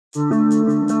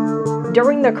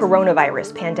During the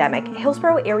coronavirus pandemic,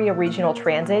 Hillsborough Area Regional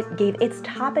Transit gave its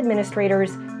top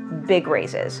administrators big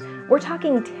raises. We're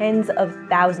talking tens of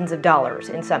thousands of dollars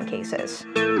in some cases.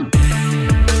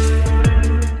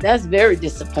 That's very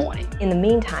disappointing. In the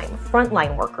meantime,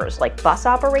 frontline workers like bus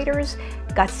operators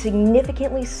got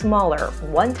significantly smaller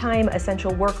one-time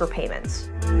essential worker payments.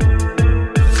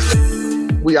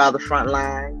 We are the front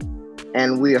line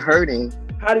and we're hurting.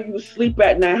 How do you sleep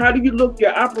at night? How do you look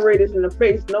your operators in the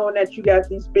face knowing that you got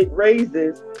these big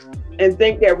raises and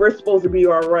think that we're supposed to be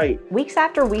all right? Weeks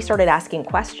after we started asking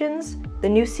questions, the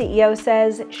new CEO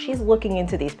says she's looking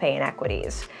into these pay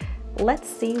inequities. Let's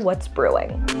see what's brewing.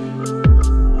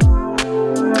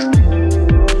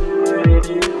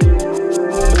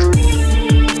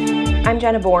 I'm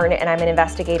Jenna Bourne, and I'm an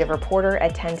investigative reporter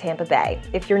at 10 Tampa Bay.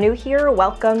 If you're new here,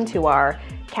 welcome to our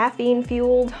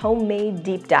caffeine-fueled, homemade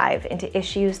deep dive into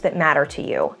issues that matter to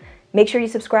you. Make sure you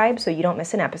subscribe so you don't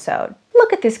miss an episode.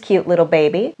 Look at this cute little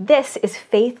baby. This is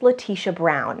Faith Letitia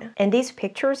Brown, and these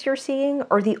pictures you're seeing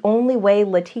are the only way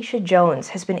Letitia Jones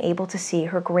has been able to see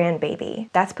her grandbaby.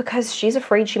 That's because she's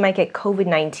afraid she might get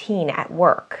COVID-19 at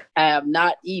work. I have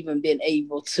not even been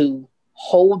able to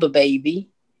hold the baby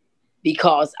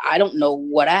because I don't know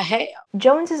what I have.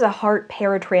 Jones is a HART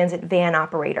paratransit van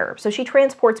operator, so she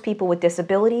transports people with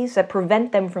disabilities that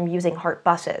prevent them from using HART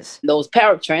buses. Those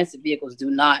paratransit vehicles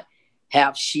do not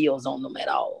have shields on them at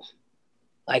all,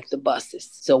 like the buses.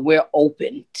 So we're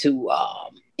open to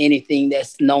anything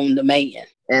that's known to man.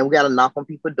 And we got to knock on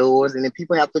people's doors, and then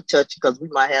people have to touch you because we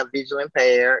might have visual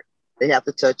impaired. They have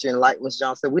to touch you, and like Ms.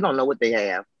 Johnson said, we don't know what they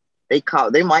have.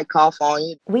 They might cough on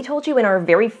you. We told you in our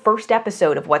very first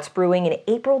episode of What's Brewing in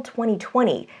April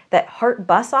 2020 that HART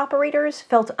bus operators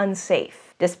felt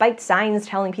unsafe. Despite signs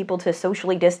telling people to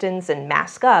socially distance and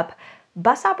mask up,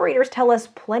 bus operators tell us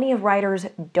plenty of riders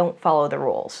don't follow the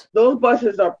rules. Those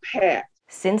buses are packed.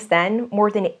 Since then,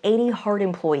 more than 80 HART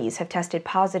employees have tested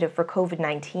positive for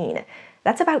COVID-19.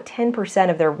 That's about 10%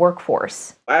 of their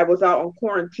workforce. I was out on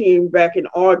quarantine back in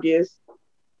August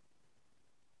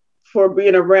for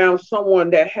being around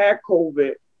someone that had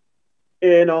COVID.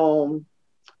 And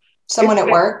someone at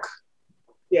work?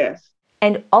 Yes.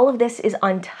 And all of this is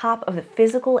on top of the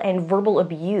physical and verbal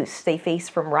abuse they face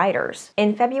from riders.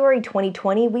 In February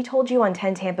 2020, we told you on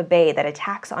 10 Tampa Bay that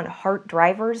attacks on HART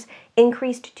drivers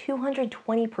increased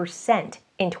 220%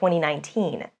 in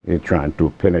 2019. They're trying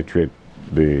to penetrate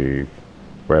the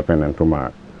weapon into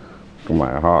my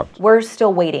heart. We're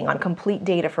still waiting on complete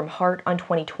data from HART on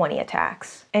 2020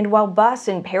 attacks. And while bus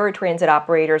and paratransit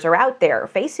operators are out there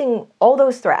facing all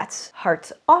those threats,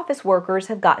 HART's office workers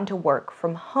have gotten to work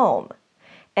from home.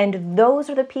 And those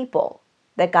are the people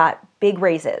that got big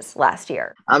raises last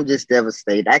year. I'm just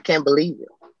devastated. I can't believe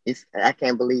it. I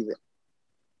can't believe it.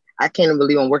 I can't even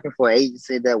believe I'm working for an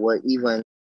agency that would even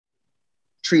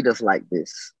treat us like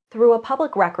this. Through a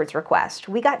public records request,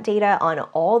 we got data on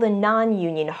all the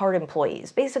non-union HART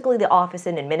employees, basically the office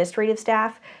and administrative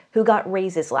staff, who got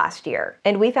raises last year.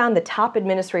 And we found the top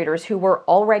administrators who were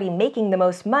already making the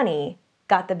most money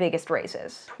got the biggest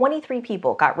raises. 23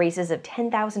 people got raises of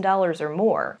 $10,000 or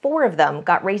more. 4 of them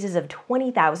got raises of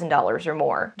 $20,000 or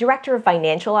more. Director of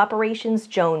Financial Operations,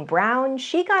 Jenna Bourne,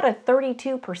 she got a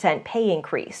 32% pay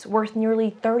increase, worth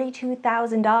nearly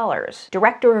 $32,000.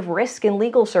 Director of Risk and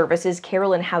Legal Services,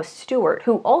 Carolyn House Stewart,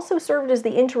 who also served as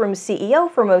the interim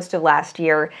CEO for most of last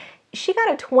year, she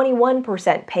got a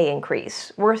 21% pay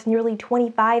increase, worth nearly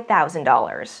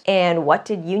 $25,000. And what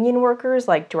did union workers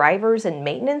like drivers and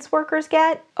maintenance workers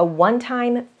get? A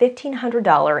one-time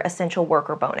 $1,500 essential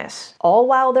worker bonus. All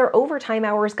while their overtime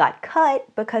hours got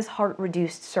cut because HART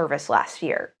reduced service last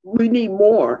year. We need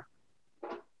more.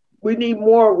 We need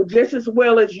more just as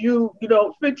well as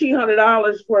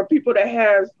 $1,500 for people that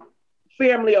have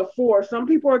family of 4. Some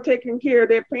people are taking care of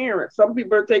their parents. Some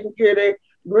people are taking care of their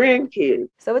grandkids.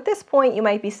 So at this point, you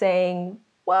might be saying,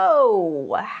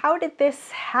 whoa, how did this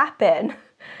happen?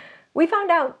 We found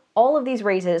out all of these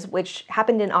raises, which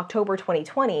happened in October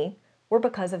 2020, were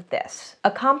because of this.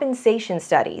 A compensation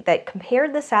study that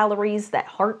compared the salaries that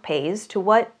HART pays to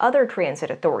what other transit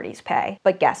authorities pay.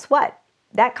 But guess what?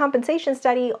 That compensation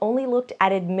study only looked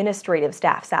at administrative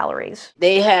staff salaries.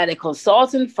 They had a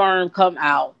consulting firm come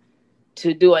out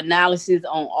to do analysis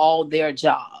on all their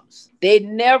jobs. They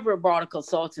never brought a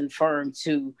consulting firm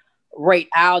to rate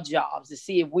our jobs to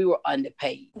see if we were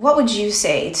underpaid. What would you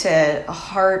say to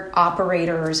HART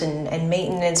operators and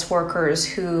maintenance workers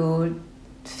who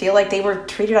feel like they were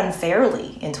treated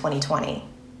unfairly in 2020?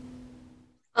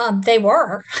 They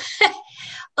were.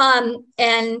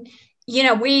 And,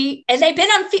 and they've been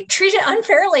treated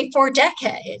unfairly for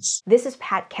decades. This is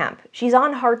Pat Kemp. She's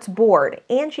on HART's board,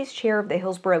 and she's chair of the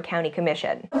Hillsborough County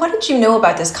Commission. What did you know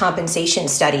about this compensation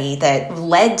study that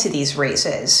led to these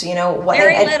raises?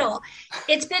 Very little.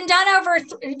 It's been done over,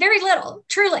 very little,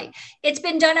 truly. It's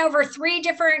been done over 3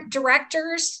 different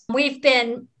directors. We've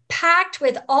been packed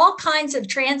with all kinds of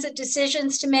transit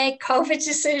decisions to make, COVID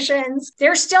decisions.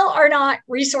 There still are not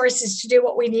resources to do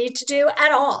what we need to do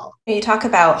at all. You talk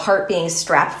about HART being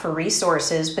strapped for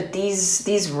resources, but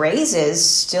these raises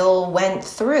still went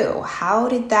through. How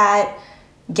did that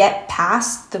get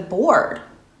past the board?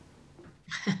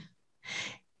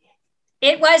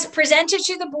 It was presented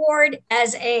to the board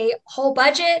as a whole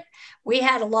budget. We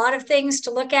had a lot of things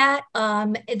to look at.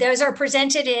 Those are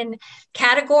presented in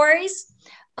categories.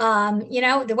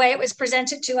 The way it was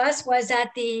presented to us was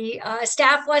that the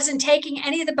staff wasn't taking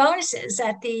any of the bonuses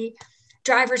that the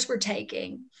drivers were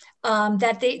taking,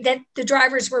 that the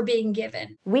drivers were being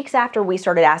given. Weeks after we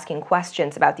started asking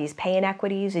questions about these pay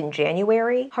inequities in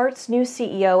January, HART's new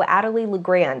CEO, Adelie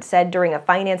LeGrand, said during a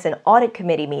Finance and Audit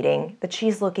Committee meeting that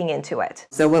she's looking into it.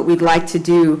 So what we'd like to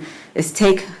do is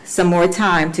take some more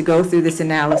time to go through this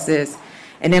analysis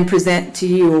and then present to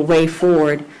you a way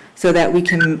forward so that we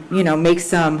can, make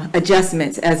some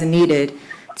adjustments as needed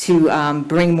to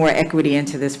bring more equity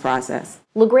into this process.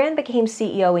 LeGrand became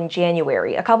CEO in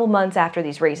January, a couple months after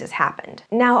these raises happened.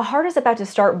 Now, HART is about to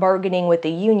start bargaining with the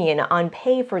union on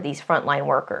pay for these frontline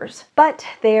workers. But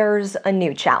there's a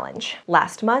new challenge.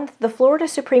 Last month, the Florida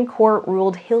Supreme Court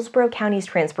ruled Hillsborough County's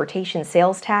transportation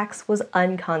sales tax was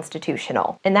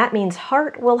unconstitutional. And that means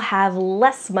HART will have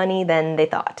less money than they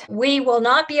thought. We will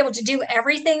not be able to do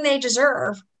everything they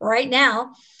deserve right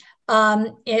now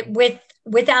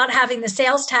without having the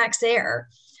sales tax there.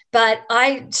 But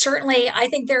I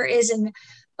think there is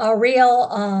a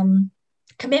real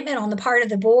commitment on the part of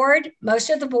the board, most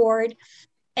of the board,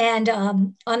 and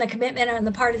on the commitment on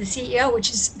the part of the CEO, which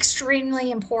is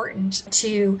extremely important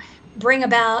to bring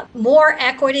about more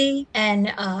equity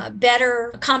and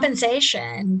better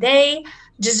compensation. They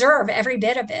deserve every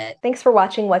bit of it. Thanks for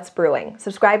watching What's Brewing.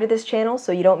 Subscribe to this channel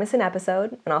so you don't miss an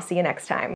episode, and I'll see you next time.